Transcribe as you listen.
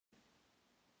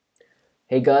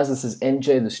Hey guys, this is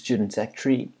MJ, the student's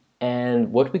Actuary,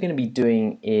 and what we're going to be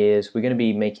doing is we're going to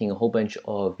be making a whole bunch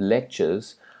of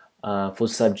lectures for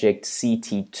subject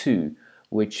CT2,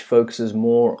 which focuses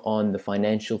more on the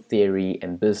financial theory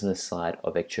and business side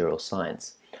of actuarial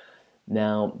science.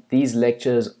 Now, these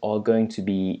lectures are going to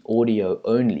be audio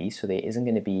only, so there isn't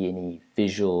going to be any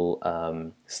visual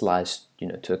slides,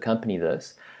 to accompany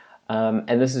this.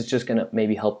 And this is just going to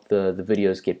maybe help the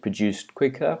videos get produced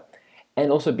quicker. And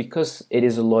also because it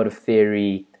is a lot of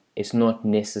theory, it's not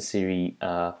necessary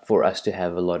for us to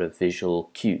have a lot of visual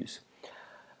cues.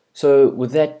 So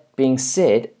with that being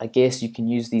said, I guess you can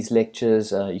use these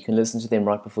lectures, you can listen to them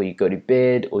right before you go to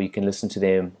bed, or you can listen to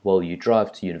them while you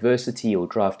drive to university or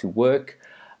drive to work.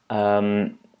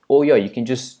 Or yeah, you can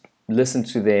just listen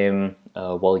to them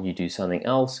while you do something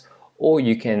else, or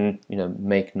you can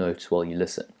make notes while you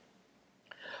listen.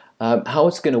 How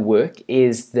it's going to work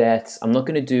is that I'm not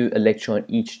going to do a lecture on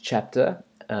each chapter.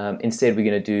 Instead, we're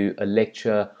going to do a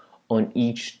lecture on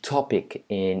each topic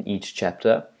in each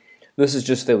chapter. This is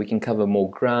just so we can cover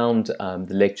more ground, the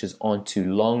lectures aren't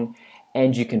too long,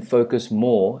 and you can focus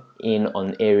more in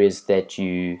on areas that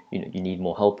you need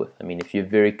more help with. I mean, if you're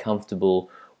very comfortable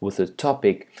with a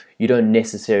topic, you don't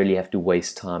necessarily have to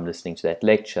waste time listening to that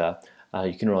lecture.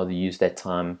 You can rather use that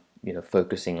time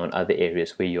focusing on other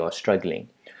areas where you are struggling.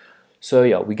 So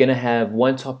yeah, we're going to have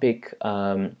one topic,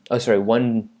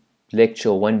 one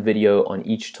lecture, one video on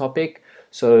each topic.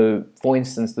 So for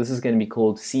instance, this is going to be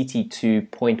called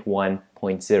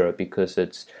CT2.1.0 because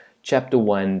it's chapter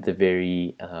 1, the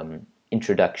very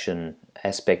introduction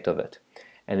aspect of it.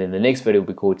 And then the next video will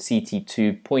be called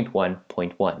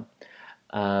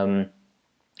CT2.1.1.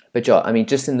 But yeah, I mean,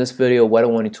 just in this video, what I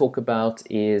want to talk about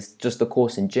is just the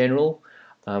course in general.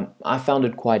 I found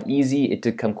it quite easy. It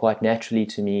did come quite naturally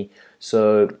to me.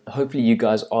 So hopefully you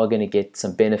guys are going to get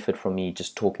some benefit from me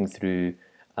just talking through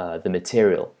the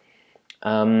material.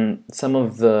 Some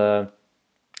of the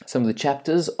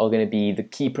chapters are going to be the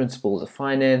key principles of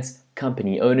finance,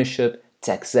 company ownership,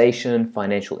 taxation,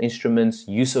 financial instruments,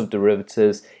 use of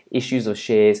derivatives, issues of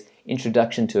shares,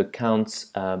 introduction to accounts,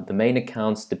 the main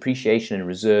accounts, depreciation and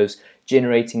reserves,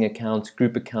 generating accounts,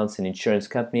 group accounts and insurance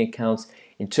company accounts,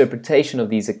 interpretation of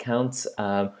these accounts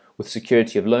with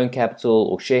security of loan capital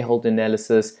or shareholder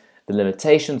analysis, the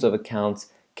limitations of accounts,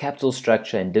 capital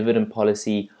structure and dividend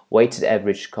policy, weighted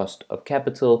average cost of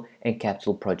capital, and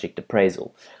capital project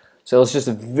appraisal. So it's just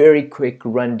a very quick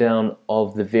rundown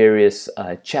of the various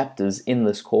chapters in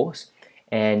this course,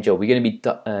 and we're going to be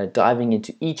diving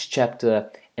into each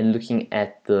chapter and looking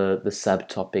at the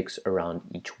subtopics around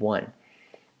each one.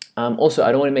 Also,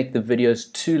 I don't want to make the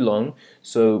videos too long,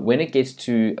 so when it gets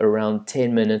to around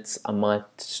 10 minutes, I might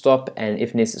stop and,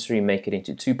 if necessary, make it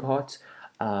into two parts.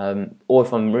 Or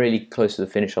if I'm really close to the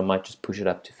finish, I might just push it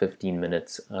up to 15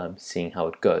 minutes, seeing how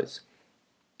it goes.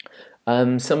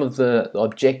 Some of the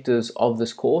objectives of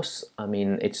this course, I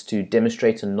mean, it's to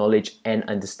demonstrate a knowledge and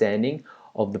understanding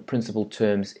of the principal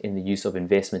terms in the use of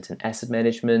investment and asset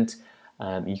management.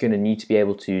 You're going to need to be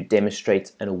able to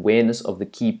demonstrate an awareness of the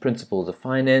key principles of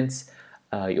finance.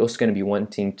 You're also going to be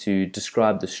wanting to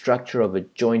describe the structure of a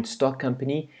joint stock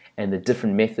company and the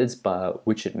different methods by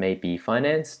which it may be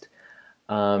financed.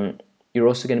 You're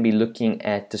also going to be looking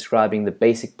at describing the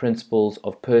basic principles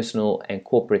of personal and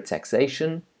corporate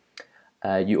taxation.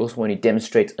 You also want to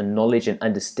demonstrate a knowledge and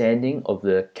understanding of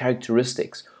the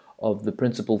characteristics of the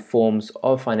principal forms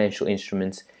of financial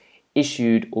instruments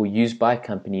issued or used by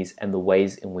companies and the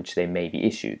ways in which they may be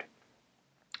issued.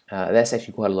 That's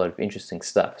actually quite a lot of interesting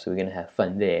stuff, so we're going to have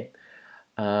fun there.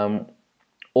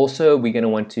 Also, we're going to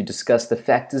want to discuss the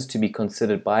factors to be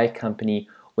considered by a company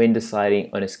when deciding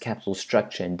on its capital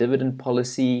structure and dividend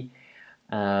policy.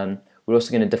 We're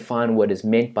also going to define what is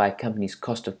meant by a company's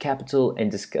cost of capital and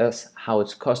discuss how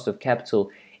its cost of capital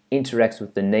interacts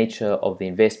with the nature of the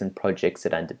investment projects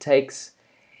it undertakes.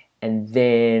 And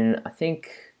then I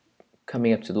think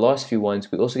coming up to the last few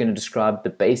ones, we're also going to describe the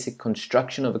basic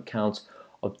construction of accounts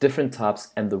of different types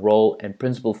and the role and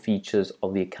principal features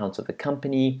of the accounts of a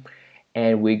company.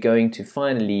 And we're going to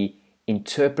finally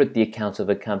interpret the accounts of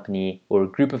a company or a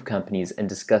group of companies and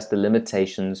discuss the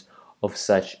limitations of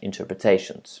such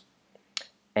interpretations.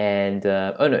 And,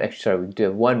 we do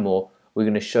have one more. We're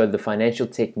going to show the financial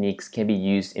techniques can be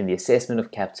used in the assessment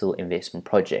of capital investment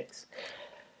projects.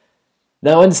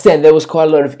 Now, I understand there was quite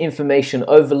a lot of information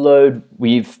overload.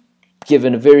 We've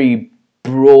given a very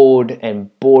broad and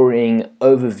boring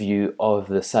overview of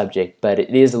the subject, but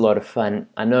it is a lot of fun.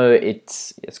 I know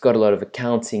it's got a lot of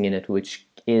accounting in it, which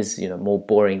is more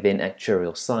boring than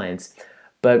actuarial science,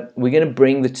 but we're going to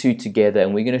bring the two together,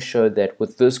 and we're going to show that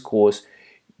with this course,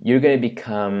 you're going to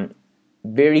become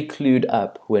very clued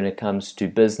up when it comes to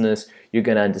business. You're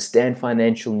going to understand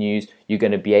financial news. You're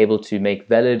going to be able to make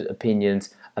valid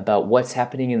opinions about what's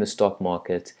happening in the stock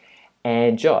market.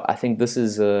 And yeah, I think this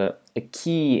is a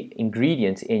key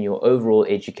ingredient in your overall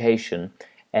education,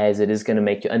 as it is going to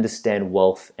make you understand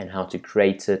wealth and how to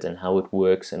create it and how it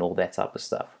works and all that type of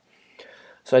stuff.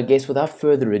 So I guess without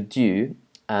further ado,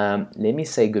 let me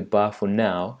say goodbye for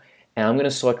now, and I'm going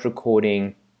to start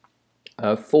recording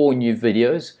 4 new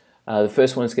videos. The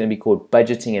first one is going to be called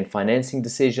Budgeting and Financing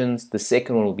Decisions. The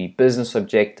second one will be Business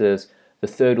Objectives. The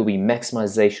third will be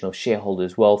Maximization of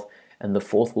Shareholders' Wealth. And the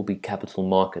fourth will be Capital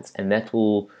Markets. And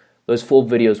those 4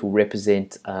 videos will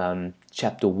represent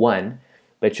chapter 1.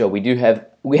 But sure, we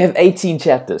have 18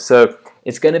 chapters, so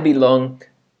it's going to be long.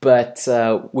 But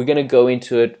we're going to go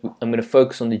into it. I'm going to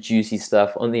focus on the juicy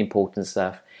stuff, on the important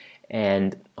stuff,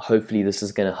 and hopefully this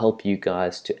is going to help you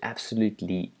guys to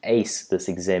absolutely ace this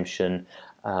exemption,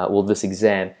 this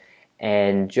exam,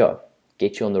 and yeah,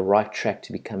 get you on the right track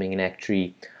to becoming an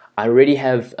actuary. I already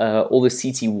have all the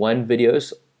CT1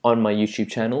 videos on my YouTube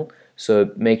channel,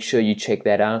 so make sure you check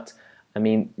that out. I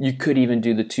mean, you could even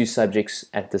do the 2 subjects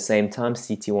at the same time,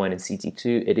 CT1 and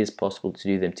CT2. It is possible to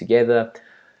do them together.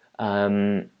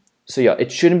 So yeah,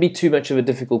 it shouldn't be too much of a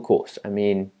difficult course. I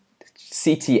mean,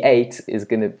 CT8 is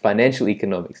going to financial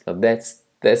economics. Now that's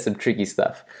some tricky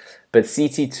stuff, but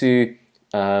CT2,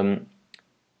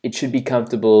 it should be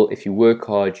comfortable. If you work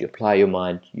hard, you apply your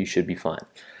mind, you should be fine.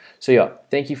 So yeah,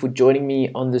 thank you for joining me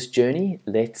on this journey.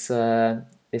 Let's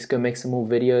go make some more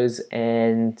videos,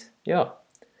 and yeah,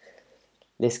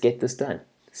 let's get this done.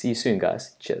 See you soon,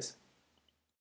 guys. Cheers.